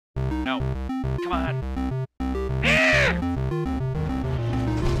no. Come on. Ah!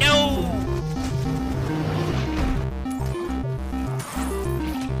 No!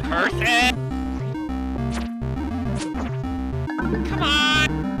 Curse! Come on!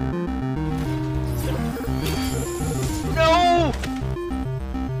 No!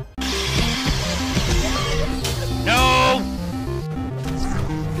 No!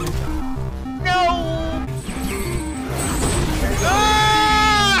 No!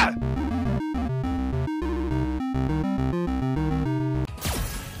 Ah!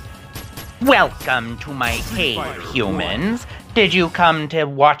 Welcome to my cave, humans. Did you come to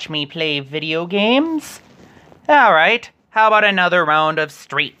watch me play video games? Alright, how about another round of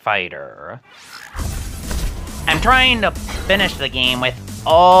Street Fighter? I'm trying to finish the game with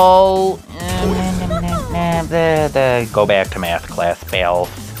all... go back to math class, fail.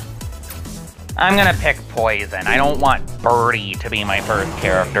 I'm gonna pick Poison. I don't want Birdie to be my first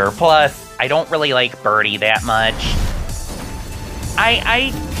character. Plus, I don't really like Birdie that much.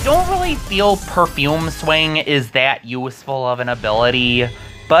 I don't really feel Perfume Swing is that useful of an ability,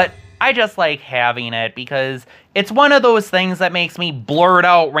 but I just like having it because it's one of those things that makes me blurt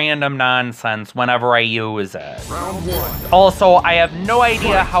out random nonsense whenever I use it. Round one. Also, I have no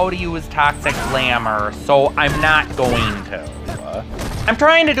idea how to use Toxic Glamour, so I'm not going to. I'm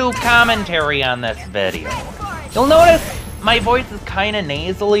trying to do commentary on this video. You'll notice my voice is kind of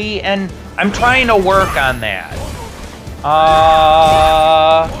nasally, and I'm trying to work on that.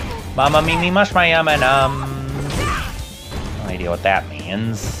 Mama Mimi Mush my M&M. No idea what that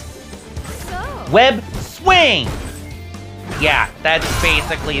means. Web Swing! Yeah, that's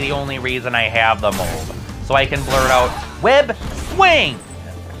basically the only reason I have the move. So I can blurt out, Web Swing!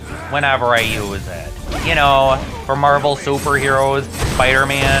 Whenever I use it. You know, for Marvel superheroes,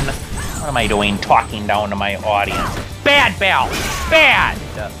 Spider-Man. What am I doing talking down to my audience? Bad Bell! Bad!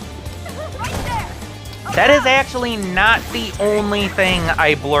 That is actually not the only thing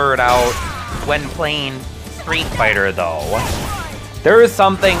I blurt out when playing Street Fighter, though. There is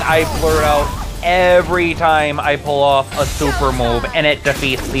something I blurt out every time I pull off a super move and it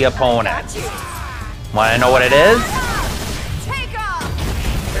defeats the opponent. Wanna know what it is? Take off.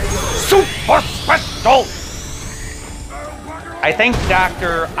 Super Special! I think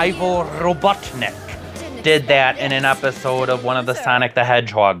Dr. Ivo Robotnik did that in an episode of one of the Sonic the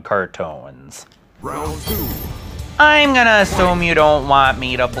Hedgehog cartoons. Round two. I'm gonna assume you don't want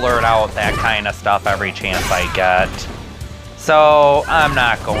me to blurt out that kind of stuff every chance I get. So, I'm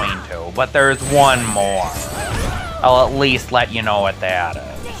not going to, but there's one more. I'll at least let you know what that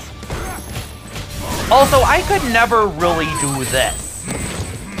is. Also, I could never really do this.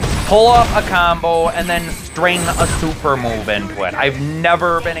 Pull off a combo and then string a super move into it. I've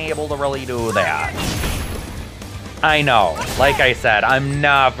never been able to really do that. I know, like I said, I'm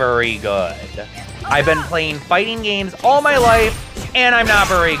not very good. I've been playing fighting games all my life, and I'm not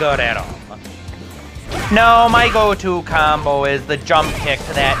very good at them. No, my go-to combo is the jump kick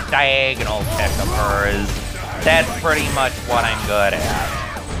to that diagonal kick of hers. That's pretty much what I'm good at.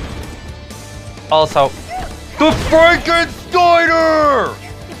 Also, the Frankensteiner!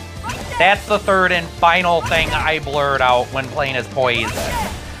 That's the third and final thing I blurt out when playing as Poison.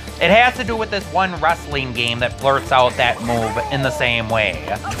 It has to do with this one wrestling game that blurts out that move in the same way.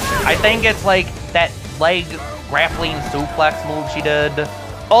 I think it's like that leg grappling suplex move she did.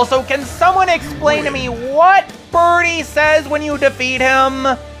 Also, can someone explain to me what Birdie says when you defeat him?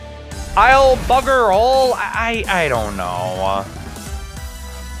 I'll bugger all? I don't know.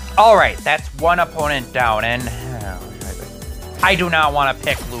 Alright, that's one opponent down, and I do not want to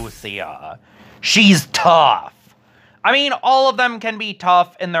pick Lucia. She's tough. I mean, all of them can be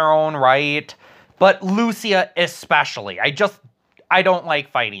tough in their own right, but Lucia especially. I don't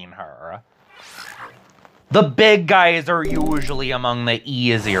like fighting her. The big guys are usually among the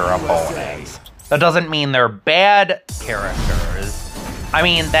easier opponents. That doesn't mean they're bad characters. I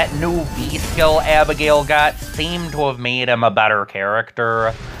mean, that new V-skill Abigail got seemed to have made him a better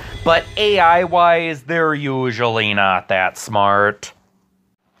character, but AI-wise, they're usually not that smart.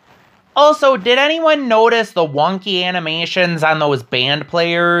 Also, did anyone notice the wonky animations on those band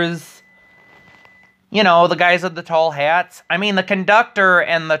players? You know, the guys with the tall hats? I mean, the conductor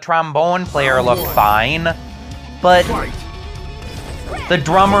and the trombone player looked fine, but the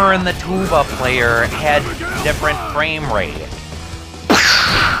drummer and the tuba player had different frame rate.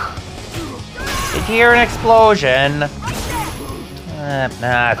 Did you hear an explosion?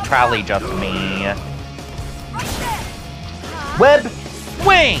 Nah, it's probably just me. Web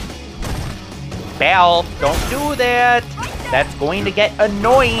Swing! Bell, don't do that. That's going to get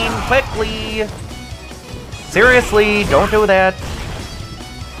annoying quickly. Seriously, don't do that.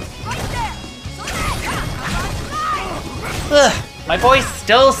 Ugh, my voice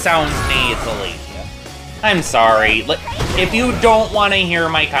still sounds nasally. I'm sorry. If you don't want to hear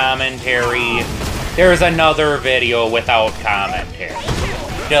my commentary, there's another video without commentary.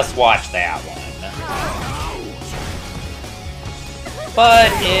 Just watch that one. But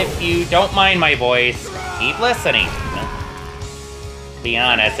if you don't mind my voice, keep listening. To be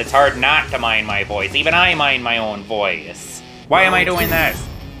honest, it's hard not to mind my voice. Even I mind my own voice. Why am I doing this?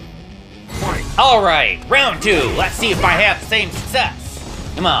 Alright, round 2. Let's see if I have the same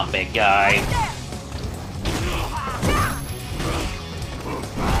success. Come on, big guy.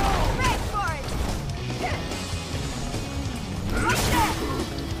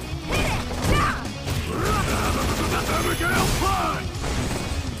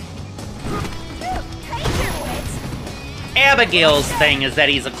 Abigail's thing is that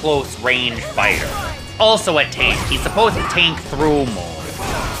he's a close-range fighter. Also a tank. He's supposed to tank through move.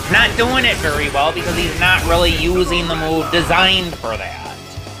 Not doing it very well because he's not really using the move designed for that.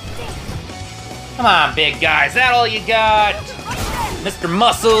 Come on, big guy. Is that all you got? Mr.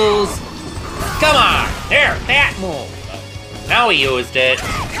 Muscles? Come on. There, that move. Now he used it.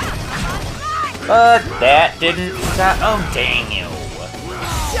 But that didn't stop. Oh, dang you.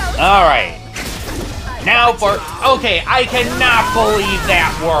 Alright. Now for... Okay, I cannot believe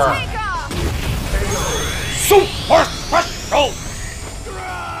that worked. Super special!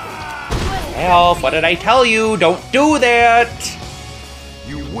 Well, what did I tell you? Don't do that!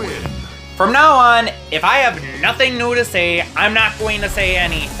 You win. From now on, if I have nothing new to say, I'm not going to say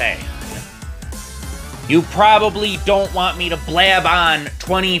anything. You probably don't want me to blab on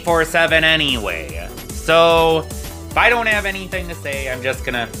 24/7 anyway. So, if I don't have anything to say, I'm just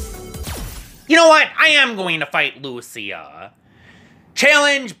gonna... You know what? I am going to fight Lucia.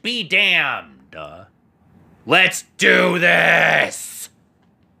 Challenge be damned. Let's do this!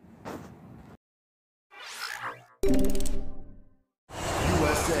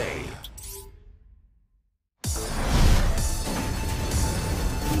 USA.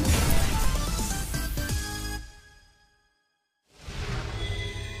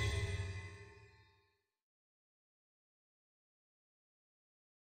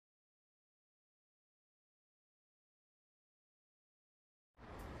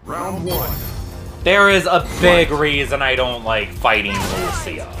 Round 1. There is a big reason I don't like fighting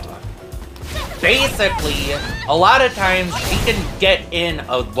Lucia. Basically, a lot of times she can get in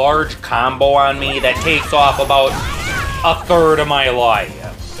a large combo on me that takes off about 1/3 of my life.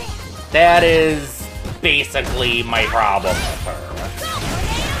 That is basically my problem with her.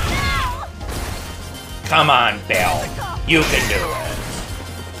 Come on, Belle. You can do it.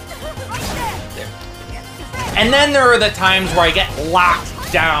 And then there are the times where I get locked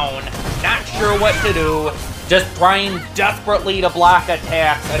down, not sure what to do, just trying desperately to block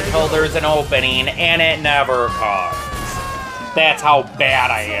attacks until there's an opening, and it never comes. That's how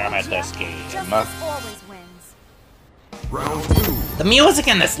bad I am at this game. Always wins. Round 2. The music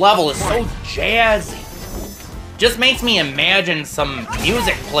in this level is so jazzy. Just makes me imagine some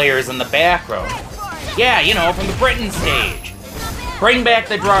music players in the background. Yeah, you know, from the Britain stage. Bring back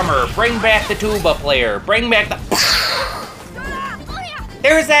the drummer, bring back the tuba player, bring back the...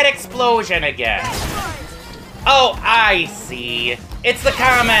 There's that explosion again. Oh, I see. It's the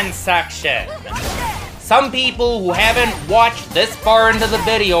comments section. Some people who haven't watched this far into the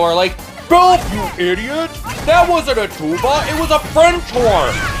video are like, "Belp, you idiot! That wasn't a tuba, it was a French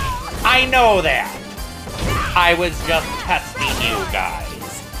horn!" I know that. I was just testing you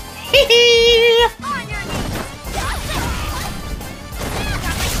guys. Hee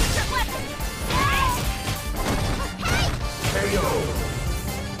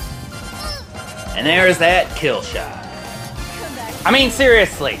And there's that kill shot. I mean,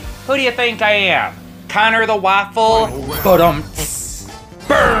 seriously, who do you think I am? Connor the Waffle? But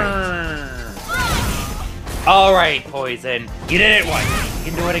burn! Alright, Poison. You did it once. You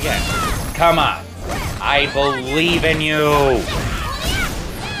can do it again. Come on. I believe in you.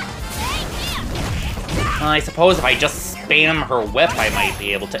 Well, I suppose if I just spam her whip, I might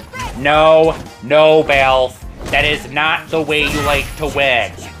be able to... No, no, Balf. That is not the way you like to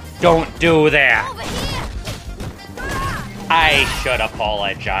win. Don't do that. I should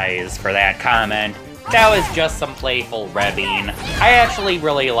apologize for that comment. That was just some playful rebbing. I actually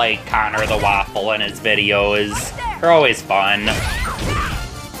really like Connor the Waffle and his videos. They're always fun.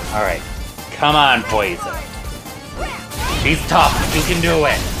 Alright. Come on, Poison. She's tough. You can do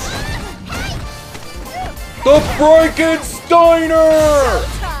it. The Frankensteiner!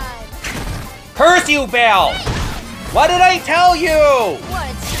 Curse you, Belle! What did I tell you?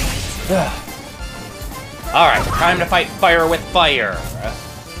 Alright, time to fight fire with fire.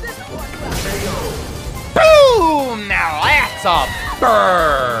 Boom! Now that's It's a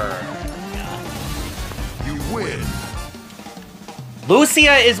burn! You win.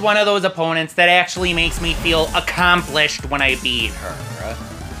 Lucia is one of those opponents that actually makes me feel accomplished when I beat her.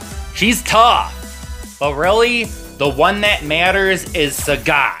 She's tough, but really, the one that matters is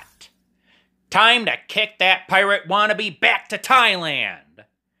Sagat. Time to kick that pirate wannabe back to Thailand.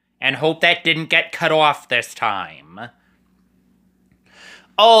 And hope that didn't get cut off this time.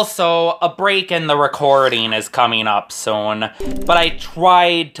 Also, a break in the recording is coming up soon, but I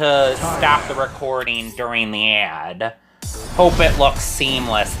tried to stop the recording during the ad. Hope it looks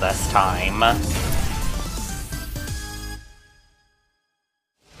seamless this time.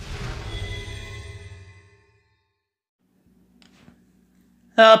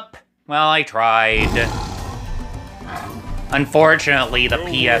 Well, I tried. Unfortunately, the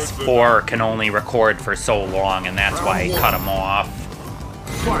PS4 can only record for so long, and that's why I cut him off.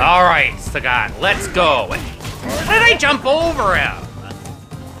 Alright, Sagat, let's go. How did I jump over him?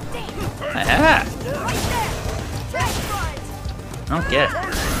 I don't get it.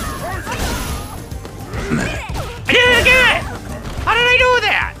 I did it again! How did I do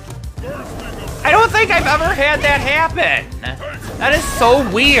that? I don't think I've ever had that happen. That is so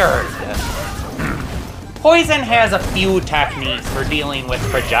weird. Poison has a few techniques for dealing with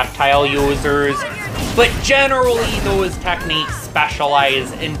projectile users, but generally those techniques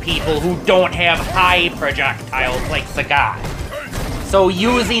specialize in people who don't have high projectiles like Sagat. So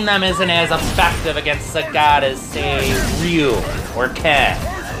using them isn't as effective against Sagat as, say, Ryu or Ken.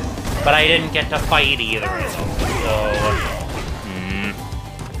 But I didn't get to fight either of them, so...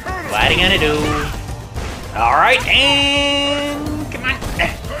 what are you gonna do? Alright, and... come on.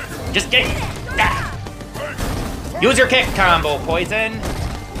 Just get... use your kick combo, Poison.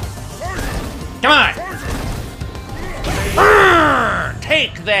 Come on.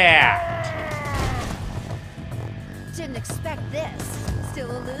 Take that. Didn't expect this.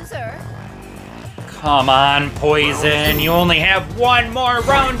 Still a loser. Come on, Poison. You only have one more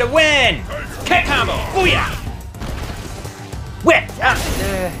round to win. Kick combo. Booyah. Whip.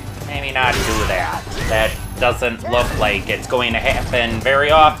 Maybe not do that. That doesn't look like it's going to happen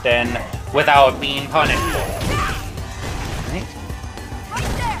very often without being punished for it.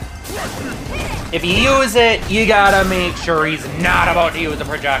 If you use it, you gotta make sure he's not about to use a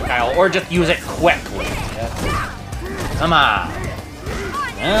projectile, or just use it quickly. Come on.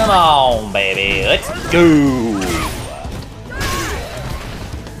 Come on, baby. Let's go.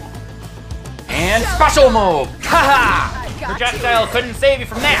 And special move. Haha! Projectile couldn't save you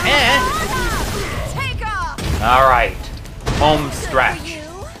from that, Alright. Home stretch.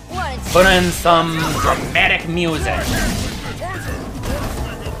 Put in some dramatic music.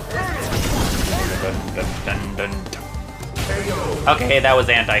 Okay, that was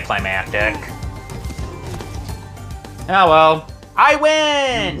anticlimactic. Oh well. I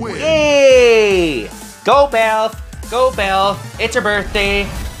win! Yay! Go Belle! Go Belle! It's her birthday!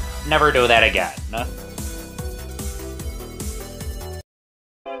 Never do that again.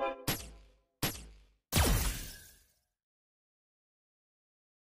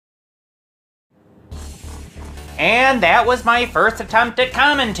 And that was my first attempt at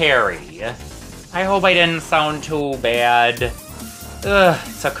commentary. I hope I didn't sound too bad. Ugh,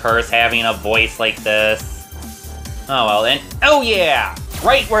 it's a curse having a voice like this. Oh well, and oh yeah!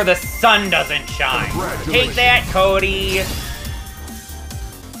 Right where the sun doesn't shine. Take that, Cody!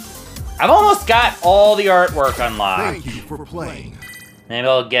 I've almost got all the artwork unlocked. Thank you for playing. Maybe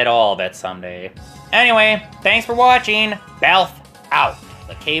I'll get all of it someday. Anyway, thanks for watching. Balth out.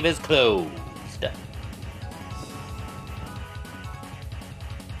 The cave is closed.